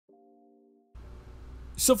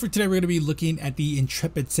So for today, we're going to be looking at the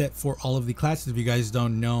Intrepid set for all of the classes. If you guys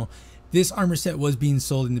don't know, this armor set was being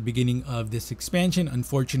sold in the beginning of this expansion.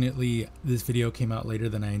 Unfortunately, this video came out later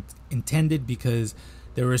than I intended because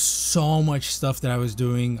there was so much stuff that I was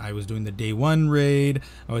doing. I was doing the day one raid.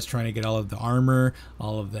 I was trying to get all of the armor,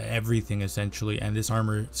 all of the everything essentially. And this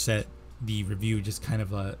armor set, the review just kind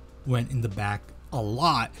of went in the back a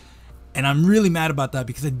lot. And I'm really mad about that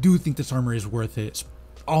because I do think this armor is worth it.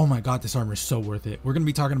 Oh my god, this armor is so worth it. We're going to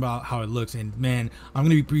be talking about how it looks, and man, I'm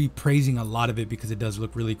going to be praising a lot of it because it does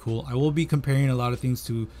look really cool. I will be comparing a lot of things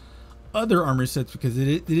to other armor sets because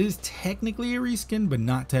it is technically a reskin, but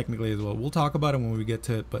not technically as well. We'll talk about it when we get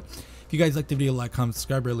to it. But if you guys like the video, like, comment,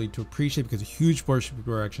 subscribe, really to appreciate, because a huge portion of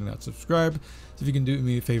people are actually not subscribed. So if you can do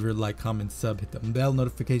me a favor, like, comment, sub, hit the bell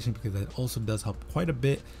notification, because that also does help quite a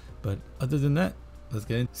bit. But other than that, let's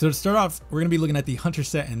get in. So to start off, we're going to be looking at the Hunter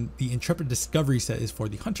set, and the Intrepid Discovery set is for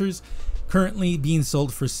the Hunters, currently being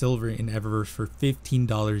sold for silver in Eververse for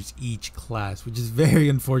 $15 each class, which is very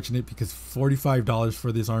unfortunate because $45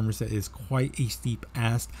 for this armor set is quite a steep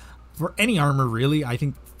ask for any armor, really. I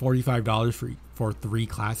think $45 for 3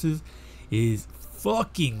 classes is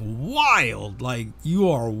fucking wild. Like, you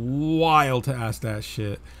are wild to ask that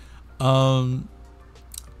shit.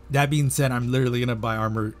 That being said, I'm literally gonna buy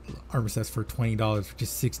armor sets for $20, which is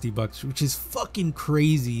 60 bucks, which is fucking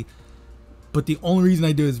crazy. But the only reason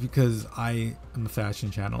I do is because I am a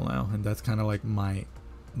fashion channel now, and that's kind of like my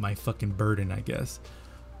fucking burden, I guess.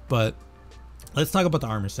 But let's talk about the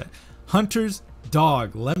armor set. Hunters,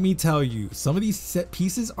 dog, let me tell you, some of these set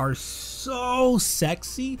pieces are so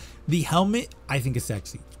sexy. The helmet, I think, is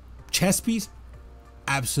sexy. Chest piece,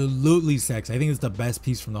 absolutely sexy. I think it's the best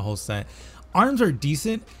piece from the whole set. Arms are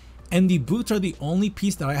decent, and the boots are the only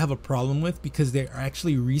piece that I have a problem with because they're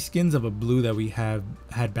actually reskins of a blue that we had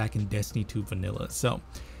back in Destiny 2 vanilla. So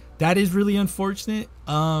that is really unfortunate.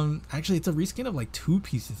 Actually, it's a reskin of like 2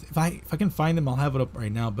 pieces. If I can find them, I'll have it up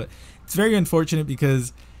right now. But it's very unfortunate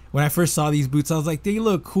because when I first saw these boots, I was like, they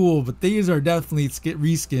look cool, but these are definitely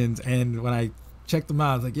reskins. And when I checked them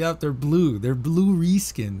out, I was like, yep, they're blue. They're blue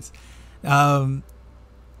reskins.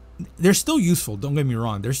 They're still useful, don't get me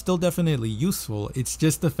wrong, they're still definitely useful. It's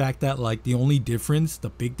just the fact that, like, the only difference,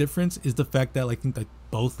 the big difference, is the fact that, like, I think that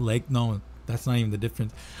both leg, no, that's not even the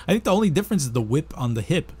difference. I think the only difference is the whip on the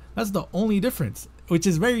hip. That's the only difference, which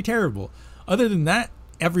is very terrible. Other than that,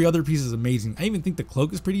 every other piece is amazing. I even think the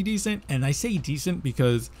cloak is pretty decent, and I say decent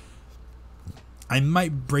because I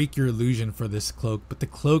might break your illusion for this cloak, but the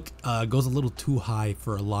cloak goes a little too high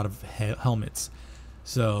for a lot of helmets.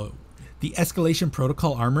 So the Escalation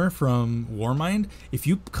Protocol armor from Warmind, if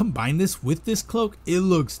you combine this with this cloak, it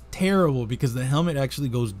looks terrible because the helmet actually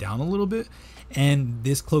goes down a little bit and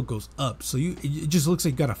this cloak goes up. So it just looks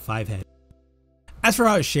like you got a 5 head. As for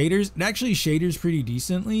how it shaders, it actually shaders pretty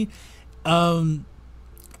decently. But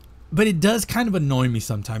it does kind of annoy me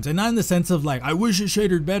sometimes. And not in the sense of like, I wish it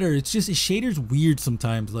shadered better. It's just, it shaders weird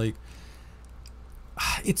sometimes. Like,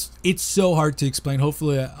 it's so hard to explain.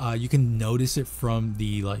 Hopefully you can notice it from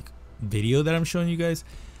the like video that I'm showing you guys,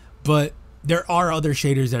 but there are other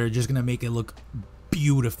shaders that are just gonna make it look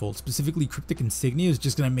beautiful. Specifically, Cryptic Insignia is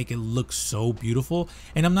just gonna make it look so beautiful.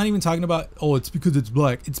 And I'm not even talking about, oh, it's because it's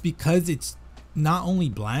black. It's because it's not only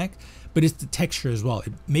black, but it's the texture as well.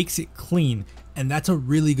 It makes it clean, and that's a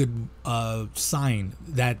really good sign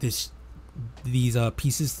that these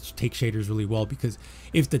pieces take shaders really well, because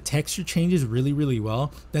if the texture changes really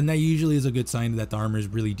well, then that usually is a good sign that the armor is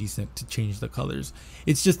really decent to change the colors.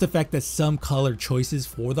 It's just the fact that some color choices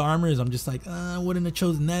for the armor is, I'm just like, I wouldn't have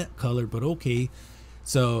chosen that color, but okay.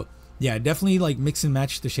 So yeah, definitely like mix and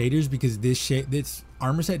match the shaders, because this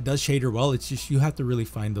armor set does shader well. It's just you have to really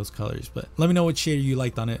find those colors. But let me know what shader you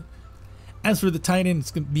liked on it. As for the Titan,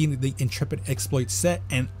 it's gonna be the Intrepid Exploit set,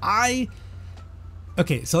 and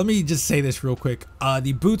okay, so let me just say this real quick.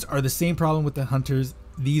 The boots are the same problem with the Hunters.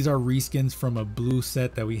 These are reskins from a blue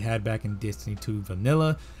set that we had back in Destiny 2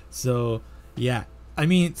 vanilla. So yeah, I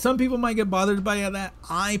mean, some people might get bothered by that.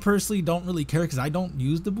 I personally don't really care because I don't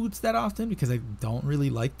use the boots that often because I don't really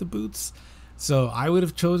like the boots. So I would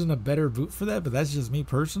have chosen a better boot for that, but that's just me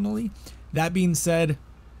personally. That being said,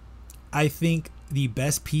 I think the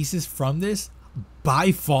best pieces from this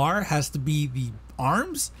by far has to be the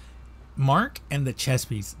arms, mark, and the chest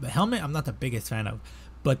piece. The helmet I'm not the biggest fan of,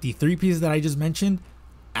 but the 3 pieces that I just mentioned,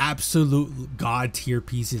 absolute god tier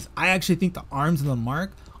pieces. I actually think the arms and the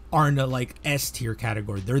mark are in the like S tier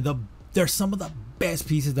category. They're some of the best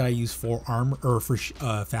pieces that I use for armor or for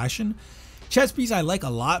fashion. Chest piece I like a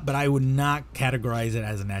lot, but I would not categorize it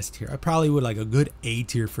as an S tier. I probably would like a good A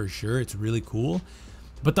tier for sure. It's really cool,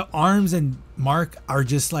 but the arms and mark are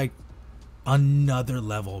just like another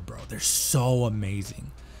level, bro. They're so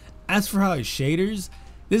amazing. As for how it shaders,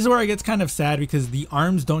 this is where it gets kind of sad because the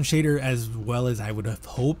arms don't shader as well as I would have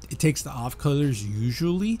hoped. It takes the off colors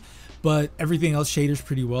usually, but everything else shaders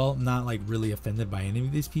pretty well. I'm not like really offended by any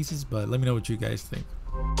of these pieces, but let me know what you guys think.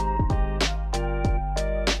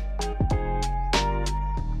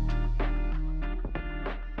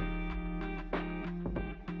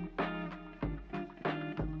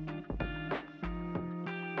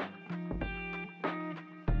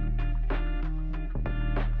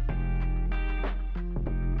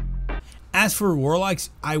 As for Warlocks,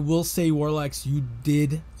 I will say Warlocks, you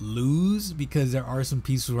did lose because there are some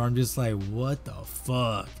pieces where I'm just like, what the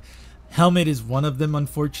fuck? Helmet is one of them,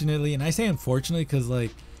 unfortunately. And I say unfortunately because, like,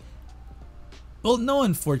 well, no,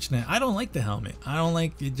 unfortunate. I don't like the helmet. I don't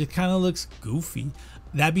like it. Just kind of looks goofy.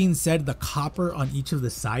 That being said, the copper on each of the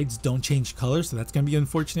sides don't change color, so that's going to be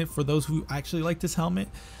unfortunate for those who actually like this helmet.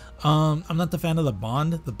 I'm not the fan of the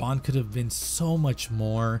bond. The bond could have been so much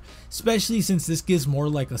more, especially since this gives more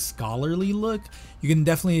like a scholarly look. You can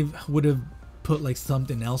definitely would have put like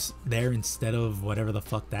something else there instead of whatever the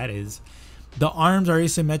fuck that is. The arms are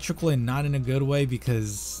asymmetrical and not in a good way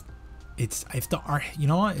because it's, if the you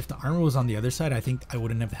know what, if the armor was on the other side, I think I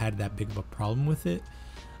wouldn't have had that big of a problem with it.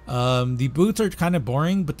 The boots are kind of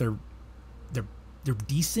boring, but they're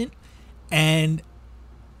decent, and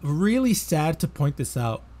really sad to point this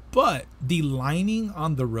out, but the lining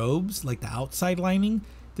on the robes, like the outside lining,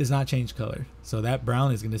 does not change color. So that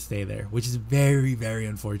brown is going to stay there, which is very, very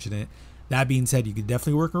unfortunate. That being said, you could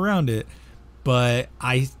definitely work around it, but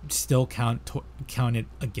I still count it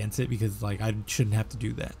against it because like I shouldn't have to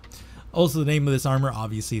do that. Also, the name of this armor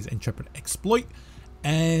obviously is Intrepid Exploit,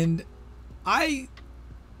 and I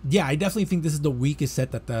definitely think this is the weakest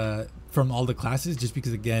set that from all the classes, just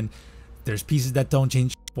because again, there's pieces that don't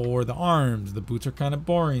change for the arms. The boots are kind of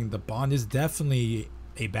boring. The bond is definitely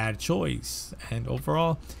a bad choice, and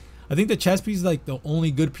overall, I think the chest piece is like the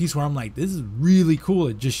only good piece where I'm like, this is really cool.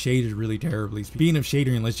 It just shaded really terribly. Speaking of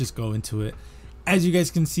shadering, let's just go into it. As you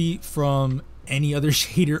guys can see from any other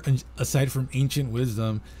shader aside from Ancient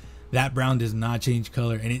Wisdom, that brown does not change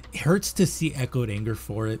color, and it hurts to see Echoed Anger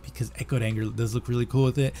for it because Echoed Anger does look really cool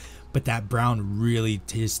with it, but that brown really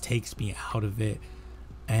just takes me out of it.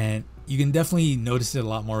 And you can definitely notice it a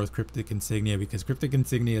lot more with Cryptic Insignia because Cryptic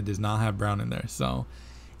Insignia does not have brown in there. So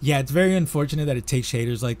yeah, it's very unfortunate that it takes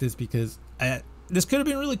shaders like this because this could have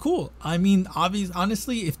been really cool. I mean,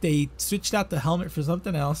 honestly, if they switched out the helmet for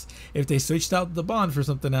something else, if they switched out the bond for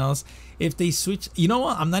something else, if they switch, you know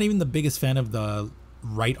what? I'm not even the biggest fan of the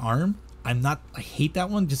right arm. I hate that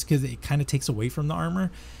one just because it kind of takes away from the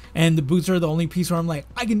armor. And the boots are the only piece where I'm like,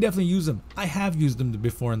 I can definitely use them. I have used them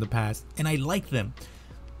before in the past and I like them,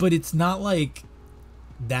 but it's not like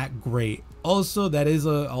that great. Also, that is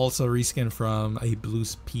also a reskin from a blue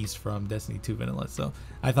piece from Destiny 2 Vanilla. So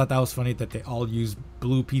I thought that was funny that they all use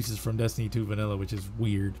blue pieces from Destiny 2 Vanilla, which is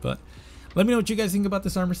weird. But let me know what you guys think about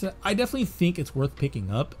this armor set. I definitely think it's worth picking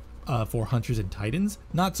up for Hunters and Titans.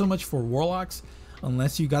 Not so much for Warlocks,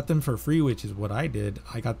 unless you got them for free, which is what I did.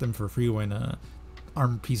 I got them for free when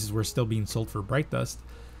armor pieces were still being sold for Bright Dust.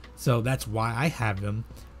 So that's why I have them.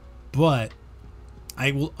 But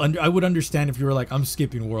I would understand if you were like, I'm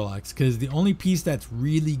skipping Warlocks, because the only piece that's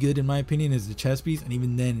really good in my opinion is the chest piece, and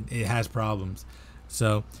even then it has problems.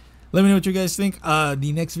 So let me know what you guys think.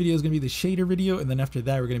 The next video is going to be the shader video, and then after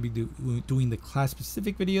that we're going to be doing the class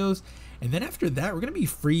specific videos, and then after that we're going to be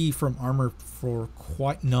free from armor for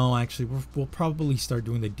we'll probably start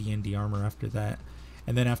doing the D&D armor after that.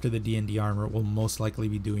 And then after the D&D armor, we'll most likely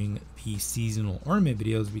be doing the seasonal ornament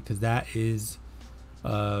videos, because that is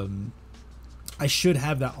I should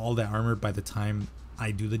have all that armor by the time I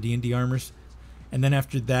do the D&D armors. And then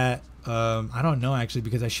after that, I don't know actually,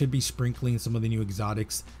 because I should be sprinkling some of the new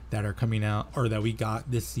exotics that are coming out, or that we got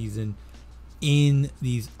this season, in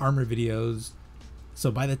these armor videos. So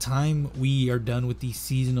by the time we are done with these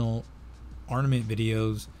seasonal ornament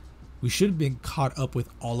videos, we should have been caught up with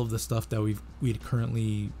all of the stuff that we'd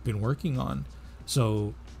currently been working on.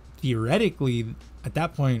 So theoretically, at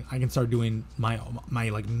that point, I can start doing my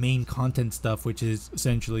like main content stuff, which is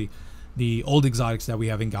essentially the old exotics that we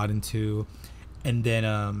haven't gotten to, and then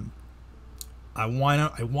I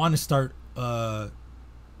want to start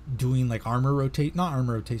doing like not armor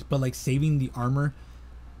rotation, but like saving the armor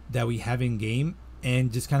that we have in game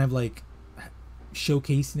and just kind of like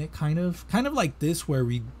showcasing it, kind of like this, where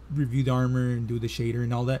we review the armor and do the shader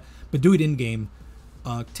and all that, but do it in game.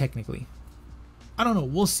 Technically, I don't know,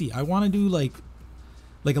 we'll see. I want to do like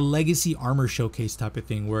a legacy armor showcase type of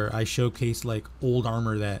thing, where I showcase like old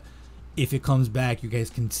armor that if it comes back, you guys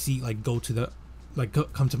can see, like go to the like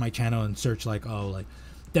come to my channel and search like, oh, like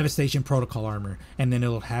Devastation Protocol armor, and then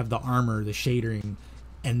it'll have the armor, the shadering,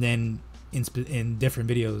 and then in different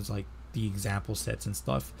videos like the example sets and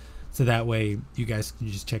stuff, so that way you guys can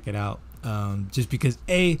just check it out. Just because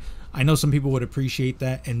A, I know some people would appreciate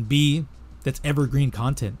that, and B, that's evergreen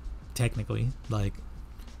content technically. Like,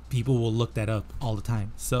 people will look that up all the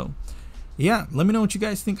time. So yeah, let me know what you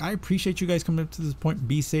guys think. I appreciate you guys coming up to this point.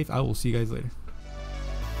 Be safe. I will see you guys later.